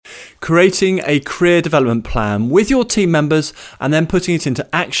Creating a career development plan with your team members and then putting it into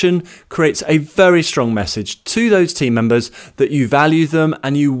action creates a very strong message to those team members that you value them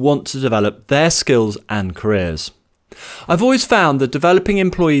and you want to develop their skills and careers. I've always found that developing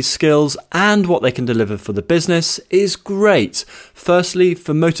employees' skills and what they can deliver for the business is great. Firstly,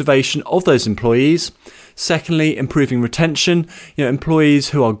 for motivation of those employees. Secondly, improving retention. Employees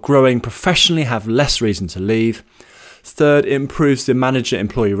who are growing professionally have less reason to leave. Third, it improves the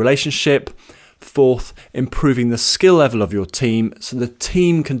manager-employee relationship. Fourth, improving the skill level of your team so the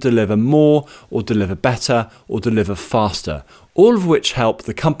team can deliver more or deliver better or deliver faster, all of which help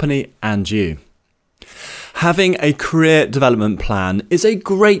the company and you. Having a career development plan is a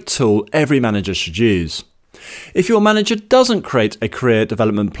great tool every manager should use. If your manager doesn't create a career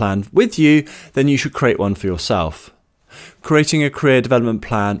development plan with you, then you should create one for yourself. Creating a career development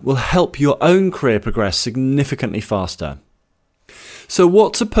plan will help your own career progress significantly faster. So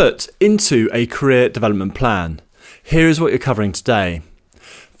what to put into a career development plan? Here is what you're covering today.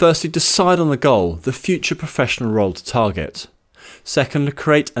 Firstly, decide on the goal, the future professional role to target. Second,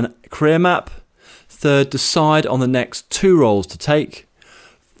 create a career map. Third, decide on the next 2 roles to take.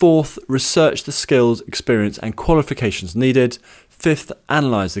 Fourth, research the skills, experience and qualifications needed. Fifth,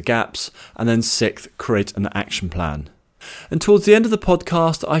 analyse the gaps. And then sixth, create an action plan. And towards the end of the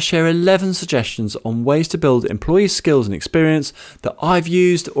podcast, I share 11 suggestions on ways to build employee skills and experience that I've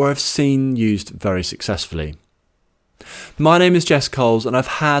used or have seen used very successfully. My name is Jess Coles and I've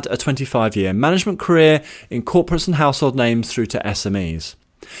had a 25-year management career in corporates and household names through to SMEs.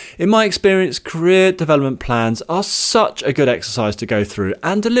 In my experience, career development plans are such a good exercise to go through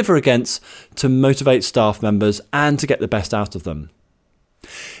and deliver against to motivate staff members and to get the best out of them.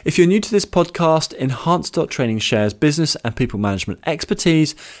 If you're new to this podcast, Enhanced.Training shares business and people management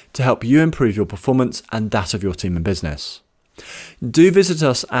expertise to help you improve your performance and that of your team and business. Do visit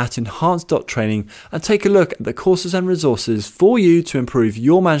us at Enhanced.Training and take a look at the courses and resources for you to improve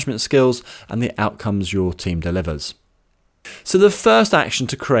your management skills and the outcomes your team delivers. So the first action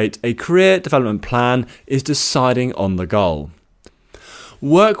to create a career development plan is deciding on the goal.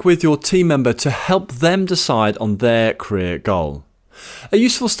 Work with your team member to help them decide on their career goal. A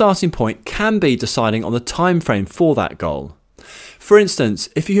useful starting point can be deciding on the time frame for that goal. For instance,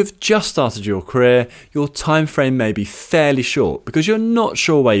 if you have just started your career, your time frame may be fairly short because you're not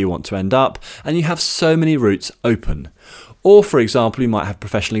sure where you want to end up and you have so many routes open. Or, for example, you might have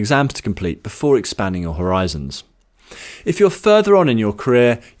professional exams to complete before expanding your horizons. If you're further on in your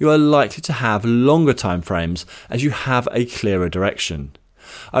career, you are likely to have longer time frames as you have a clearer direction.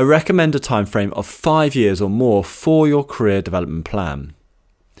 I recommend a time frame of 5 years or more for your career development plan.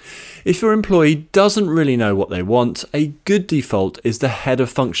 If your employee doesn't really know what they want, a good default is the head of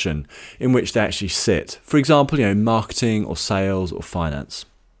function in which they actually sit. For example, marketing or sales or finance.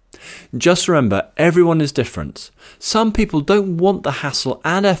 Just remember, everyone is different. Some people don't want the hassle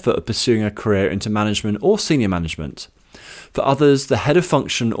and effort of pursuing a career into management or senior management. For others, the head of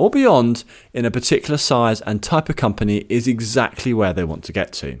function or beyond in a particular size and type of company is exactly where they want to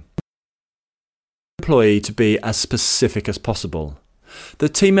get to. Employee to be as specific as possible. The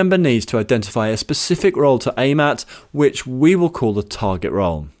team member needs to identify a specific role to aim at, which we will call the target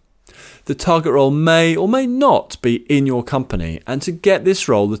role. The target role may or may not be in your company, and to get this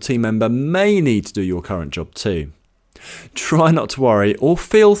role, the team member may need to do your current job too. Try not to worry or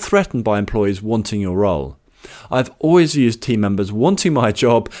feel threatened by employees wanting your role. I've always used team members wanting my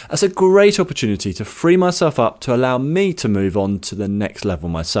job as a great opportunity to free myself up to allow me to move on to the next level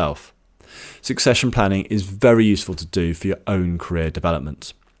myself. Succession planning is very useful to do for your own career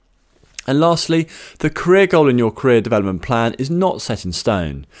development. And lastly, the career goal in your career development plan is not set in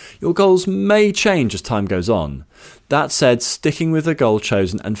stone. Your goals may change as time goes on. That said, sticking with the goal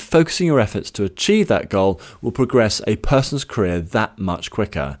chosen and focusing your efforts to achieve that goal will progress a person's career that much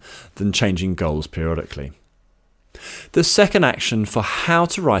quicker than changing goals periodically. The second action for how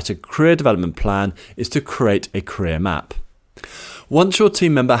to write a career development plan is to create a career map. Once your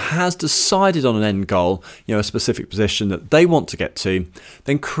team member has decided on an end goal, a specific position that they want to get to,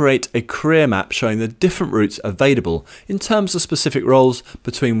 then create a career map showing the different routes available in terms of specific roles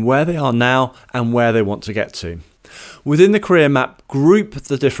between where they are now and where they want to get to. Within the career map, group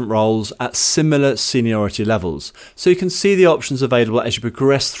the different roles at similar seniority levels, so you can see the options available as you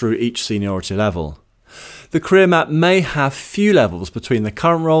progress through each seniority level. The career map may have few levels between the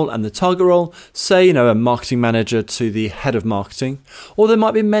current role and the target role, say, a marketing manager to the head of marketing, or there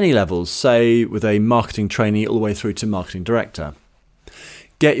might be many levels, say, with a marketing trainee all the way through to marketing director.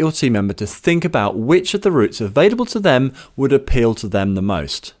 Get your team member to think about which of the routes available to them would appeal to them the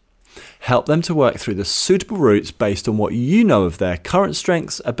most. Help them to work through the suitable routes based on what you know of their current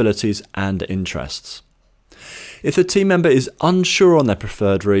strengths, abilities, and interests. If the team member is unsure on their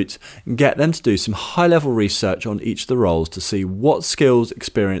preferred route, get them to do some high-level research on each of the roles to see what skills,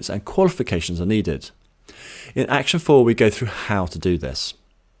 experience, and qualifications are needed. In Action 4, we go through how to do this.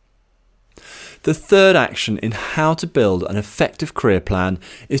 The third action in how to build an effective career plan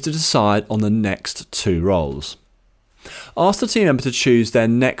is to decide on the next 2 roles. Ask the team member to choose their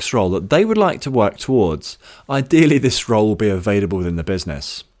next role that they would like to work towards. Ideally, this role will be available within the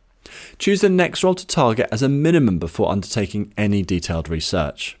business. Choose the next role to target as a minimum before undertaking any detailed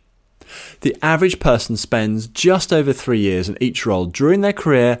research. The average person spends just over 3 years in each role during their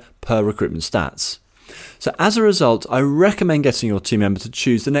career per Recruitment Stats. So as a result, I recommend getting your team member to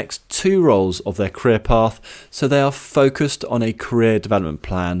choose the next 2 roles of their career path so they are focused on a career development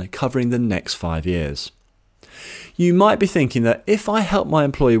plan covering the next 5 years. You might be thinking that if I help my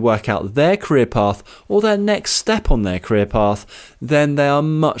employee work out their career path or their next step on their career path, then they are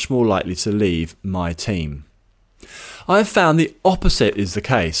much more likely to leave my team. I have found the opposite is the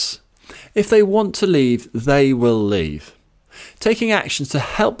case. If they want to leave, they will leave. Taking actions to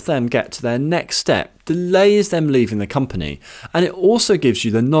help them get to their next step delays them leaving the company, and it also gives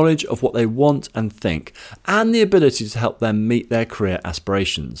you the knowledge of what they want and think, and the ability to help them meet their career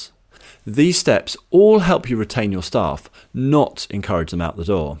aspirations. These steps all help you retain your staff, not encourage them out the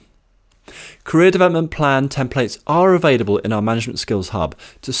door. Career development plan templates are available in our Management Skills Hub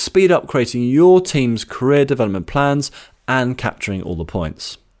to speed up creating your team's career development plans and capturing all the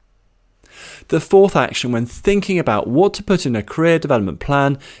points. The fourth action when thinking about what to put in a career development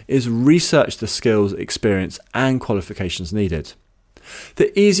plan is research the skills, experience, and qualifications needed.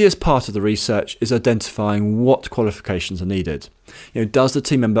 The easiest part of the research is identifying what qualifications are needed. Does the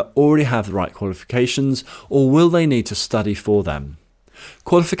team member already have the right qualifications, or will they need to study for them?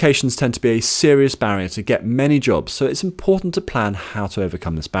 Qualifications tend to be a serious barrier to get many jobs, so it's important to plan how to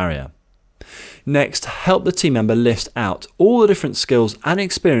overcome this barrier. Next, help the team member list out all the different skills and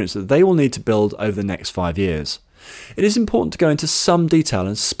experience that they will need to build over the next 5 years. It is important to go into some detail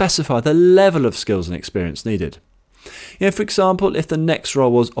and specify the level of skills and experience needed. For example, if the next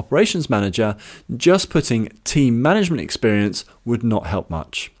role was operations manager, just putting team management experience would not help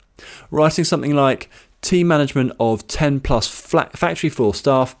much. Writing something like team management of 10 plus factory floor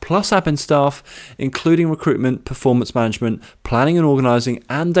staff plus admin staff, including recruitment, performance management, planning and organising,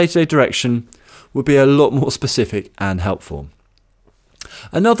 and day-to-day direction would be a lot more specific and helpful.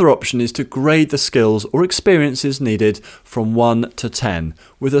 Another option is to grade the skills or experiences needed from 1 to 10,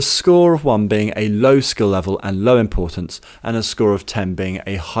 with a score of 1 being a low skill level and low importance, and a score of 10 being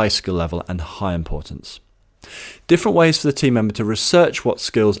a high skill level and high importance. Different ways for the team member to research what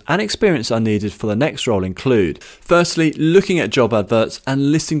skills and experience are needed for the next role include, firstly, looking at job adverts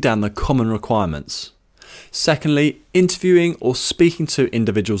and listing down the common requirements. Secondly, interviewing or speaking to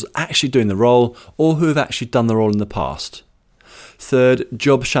individuals actually doing the role or who have actually done the role in the past. Third,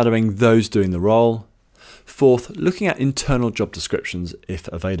 job shadowing those doing the role. Fourth, looking at internal job descriptions if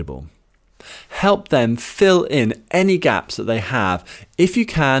available. Help them fill in any gaps that they have, if you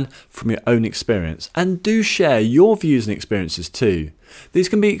can, from your own experience, and do share your views and experiences too. These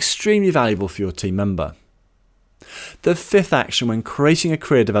can be extremely valuable for your team member. The fifth action when creating a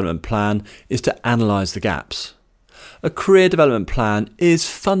career development plan is to analyse the gaps. A career development plan is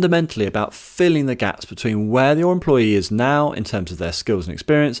fundamentally about filling the gaps between where your employee is now in terms of their skills and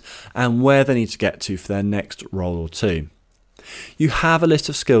experience and where they need to get to for their next role or two. You have a list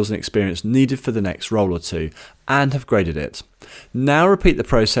of skills and experience needed for the next role or two and have graded it. Now repeat the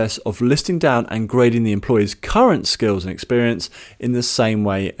process of listing down and grading the employee's current skills and experience in the same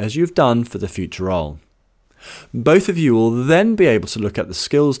way as you've done for the future role. Both of you will then be able to look at the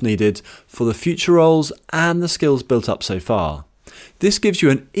skills needed for the future roles and the skills built up so far. This gives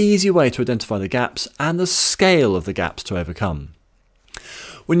you an easy way to identify the gaps and the scale of the gaps to overcome.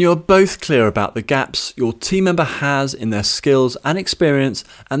 When you're both clear about the gaps your team member has in their skills and experience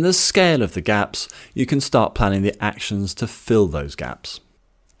and the scale of the gaps, you can start planning the actions to fill those gaps.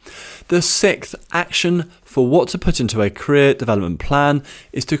 The sixth action for what to put into a career development plan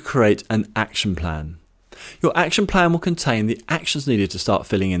is to create an action plan. Your action plan will contain the actions needed to start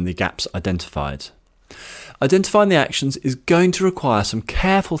filling in the gaps identified. Identifying the actions is going to require some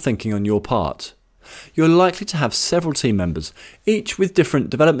careful thinking on your part. You're likely to have several team members, each with different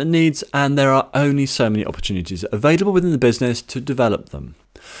development needs, and there are only so many opportunities available within the business to develop them.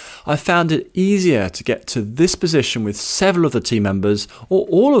 I found it easier to get to this position with several of the team members, or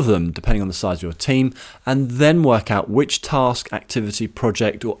all of them depending on the size of your team, and then work out which task, activity,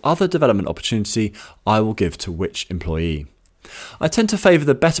 project or other development opportunity I will give to which employee. I tend to favour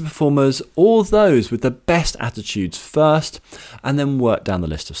the better performers or those with the best attitudes first, and then work down the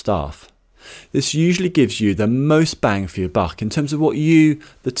list of staff. This usually gives you the most bang for your buck in terms of what you,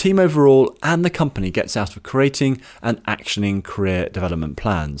 the team overall, and the company gets out of creating and actioning career development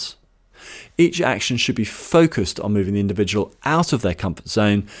plans. Each action should be focused on moving the individual out of their comfort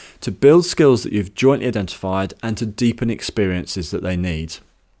zone to build skills that you've jointly identified and to deepen experiences that they need.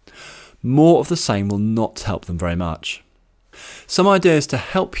 More of the same will not help them very much. Some ideas to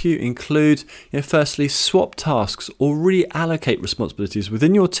help you include, firstly, swap tasks or reallocate responsibilities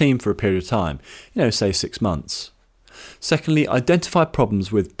within your team for a period of time, say 6 months. Secondly, identify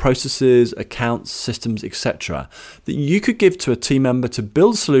problems with processes, accounts, systems, etc. that you could give to a team member to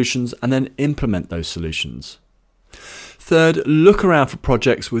build solutions and then implement those solutions. Third, look around for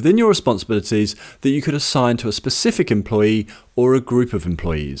projects within your responsibilities that you could assign to a specific employee or a group of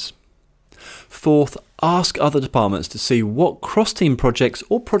employees. Fourth, ask other departments to see what cross-team projects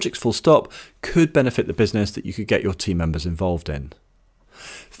or projects full stop could benefit the business that you could get your team members involved in.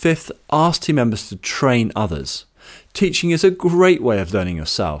 Fifth, ask team members to train others. Teaching is a great way of learning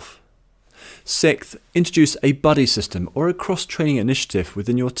yourself. Sixth, introduce a buddy system or a cross-training initiative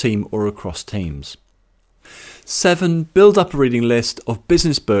within your team or across teams. 7. Build up a reading list of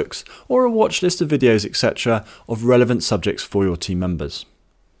business books or a watch list of videos, etc. of relevant subjects for your team members.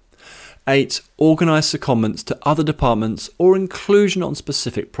 8. Organise secondments to other departments or inclusion on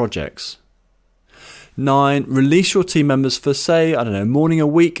specific projects. 9. Release your team members for, say, morning a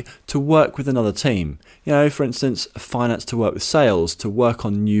week to work with another team. For instance, finance to work with sales to work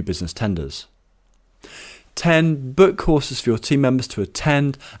on new business tenders. 10. Book courses for your team members to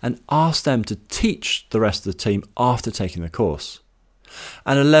attend and ask them to teach the rest of the team after taking the course.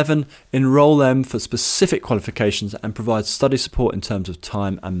 And 11. Enrol them for specific qualifications and provide study support in terms of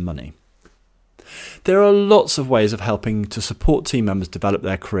time and money. There are lots of ways of helping to support team members develop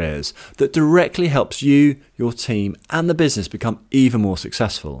their careers that directly helps you, your team, and the business become even more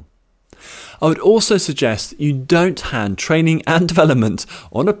successful. I would also suggest that you don't hand training and development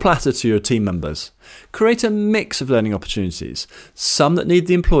on a platter to your team members. Create a mix of learning opportunities, some that need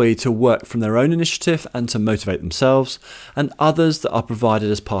the employee to work from their own initiative and to motivate themselves, and others that are provided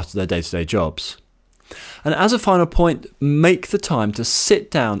as part of their day-to-day jobs. And as a final point, make the time to sit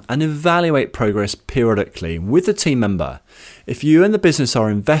down and evaluate progress periodically with the team member. If you and the business are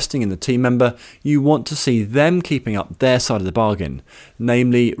investing in the team member, you want to see them keeping up their side of the bargain,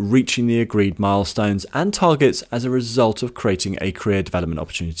 namely reaching the agreed milestones and targets as a result of creating a career development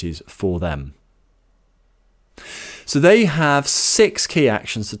opportunities for them. So there you have 6 key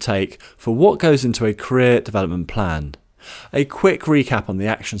actions to take for what goes into a career development plan. A quick recap on the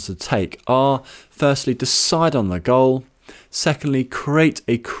actions to take are: firstly, decide on the goal. Secondly, create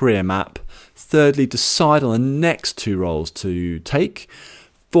a career map. Thirdly, decide on the next 2 roles to take.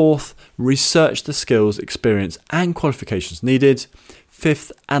 Fourth, research the skills, experience and qualifications needed.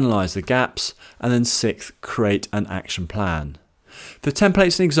 Fifth, analyse the gaps. And then 6th, create an action plan. For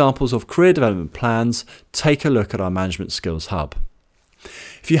templates and examples of career development plans, take a look at our Management Skills Hub.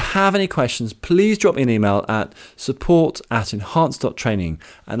 If you have any questions, please drop me an email at support@enhance.training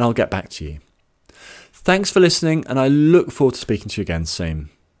and I'll get back to you. Thanks for listening, and I look forward to speaking to you again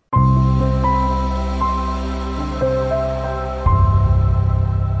soon.